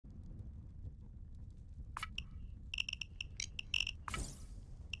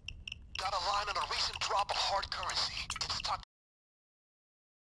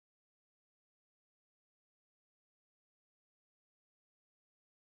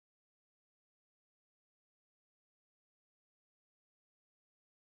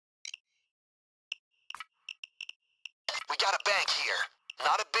got a bank here.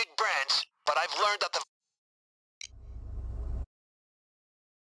 Not a big branch, but I've learned that the...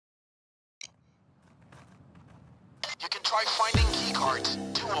 You can try finding key cards,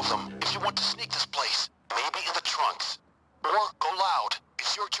 2 of them, if you want to sneak this place. Maybe in the trunks. Or go loud.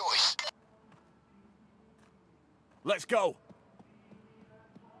 It's your choice. Let's go.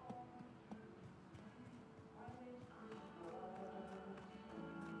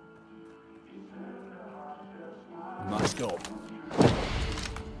 Let's go. Go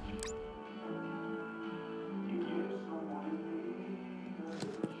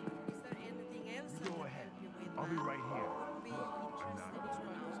ahead. I'll be right here.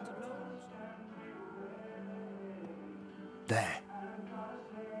 There.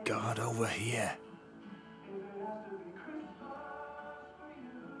 Guard over here.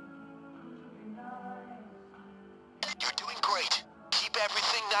 You're doing great. Keep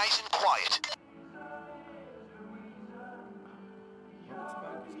everything nice and quiet.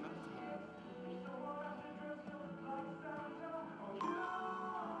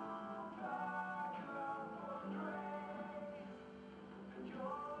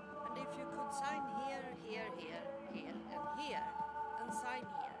 And if you could sign here, here, here, here, and here, and sign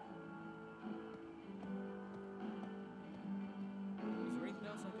here. Is there anything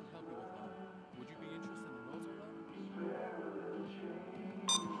else I can help you with, Mom? Would you be interested in the military?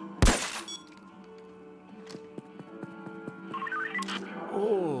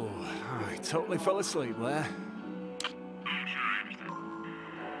 Oh, I totally fell asleep there.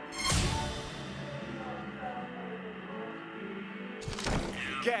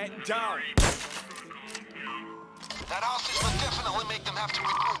 Get down! That hostage will definitely make them have to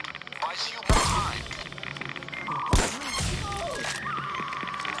regroup. Buys you more time.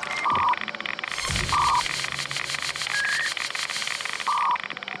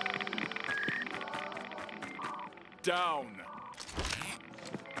 Down!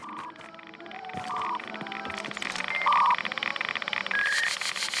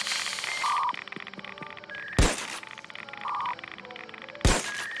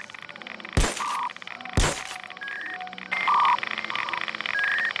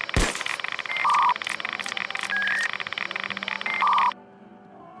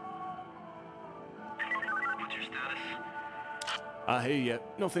 What's your status? I hear you.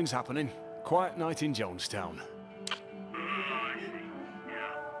 Nothing's happening. Quiet night in Jonestown. Oh, I see.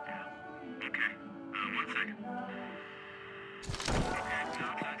 Yeah. Okay. 1 second. Okay, no,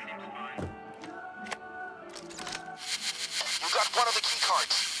 that seems fine. You got one of the key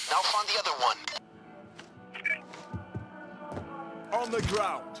cards. Now find the other one. On the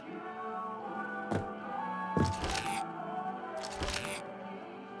ground!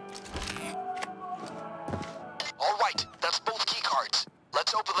 All right, that's both key cards.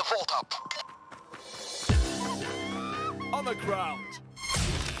 Let's open the vault up. On the ground!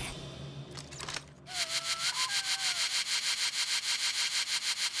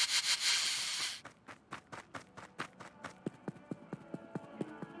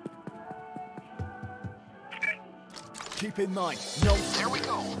 Keep in mind, no... There we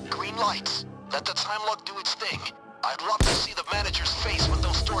go. Green lights. Let the time lock do its thing. I'd love to see the manager's face when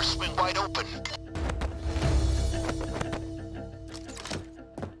those doors swing wide open.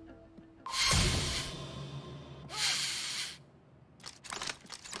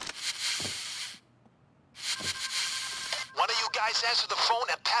 One of you guys answer the phone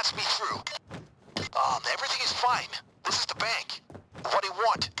and pass me through. Everything is fine. This is the bank. What do you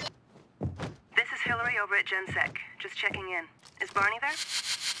want? This is Hillary over at Gensec. Just checking in. Is Barney there?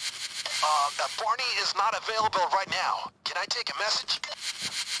 Barney is not available right now. Can I take a message?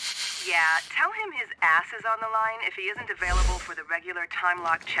 Yeah, tell him his ass is on the line if he isn't available for the regular time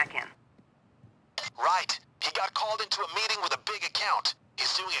lock check-in. Right. He got called into a meeting with a big account.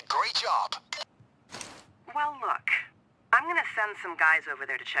 He's doing a great job. Well, look. I'm gonna send some guys over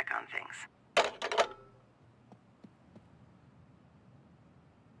there to check on things.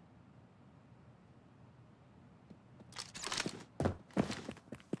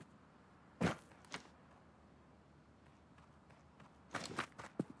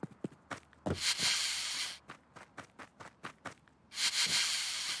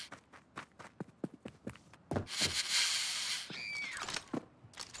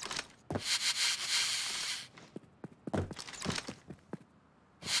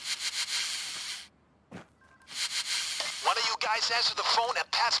 Guys, answer the phone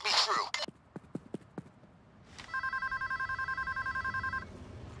and pass me through.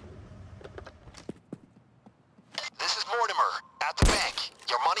 This is Mortimer, at the bank.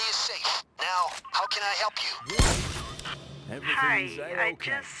 Your money is safe. Now, how can I help you? Everything's Hi, I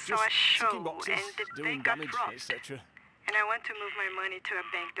okay. just saw a show ticking boxes, and the doing bank got damage, robbed. etc. And I want to move my money to a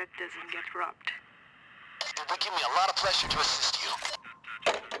bank that doesn't get robbed. It would give me a lot of pleasure to assist you.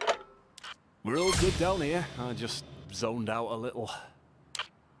 We're all good down here. I just zoned out a little.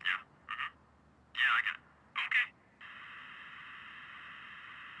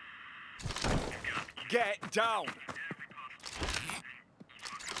 Get down!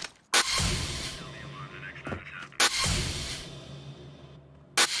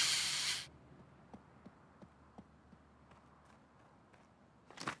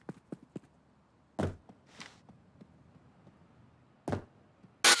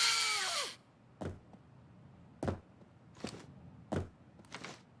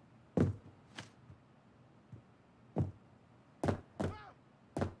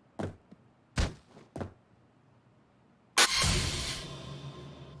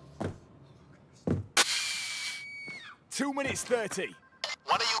 Two minutes 30.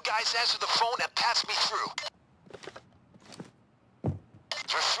 One of you guys answer the phone and pass me through.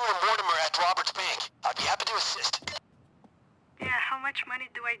 You're through to Mortimer at Robert's Bank. I'd be happy to assist. Yeah, how much money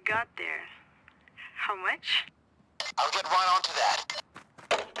do I got there? How much? I'll get right on to that.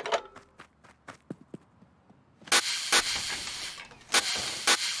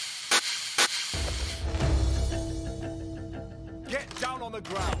 Get down on the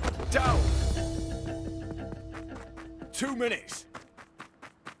ground. Down! 2 minutes.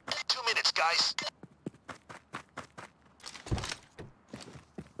 2 minutes, guys.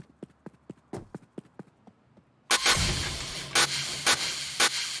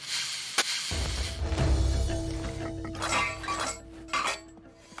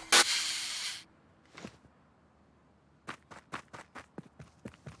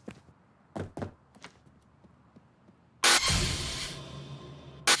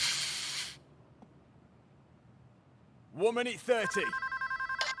 One minute 30.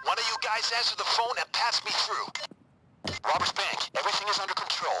 One of you guys answer the phone and pass me through. Robert's Bank, everything is under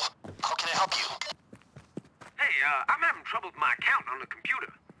control. How can I help you? Hey, I'm having trouble with my account on the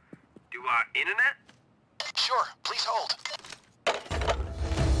computer. Do internet? Sure, please hold.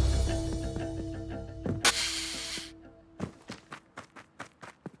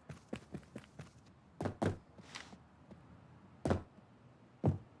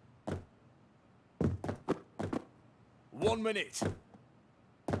 One minute.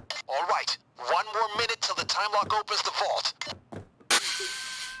 All right, one more minute till the time lock opens the vault.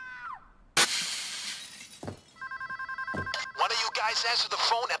 One of you guys answer the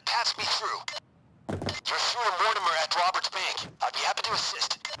phone and pass me through. You're through to Mortimer at Robert's Bank. I'd be happy to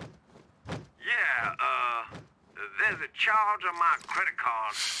assist. Yeah, there's a charge on my credit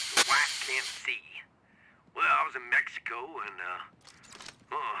card the wife can't see. Well, I was in Mexico and,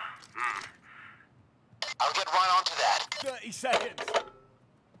 I'll get right on to that. 30 seconds.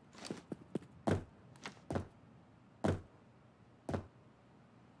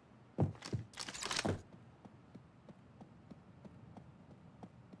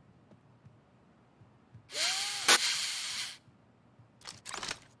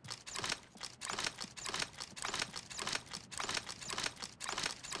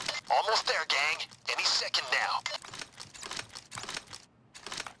 Almost there, gang. Any second now.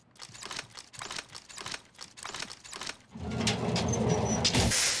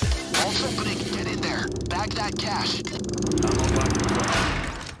 Vault's opening. Get in there. Bag that cash.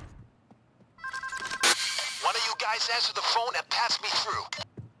 One of you guys answer the phone and pass me through.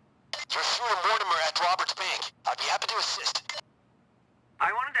 You're through to Mortimer at Robert's Bank. I'd be happy to assist.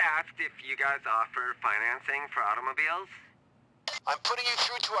 I wanted to ask if you guys offer financing for automobiles? I'm putting you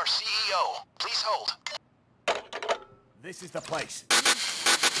through to our CEO. Please hold. This is the place.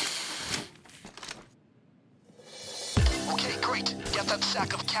 Okay, great. Get that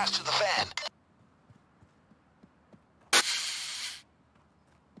sack of cash to the van.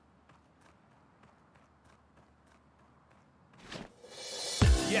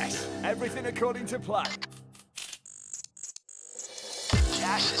 Yes, everything according to plan.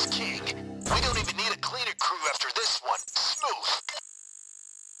 Cash is king. We don't even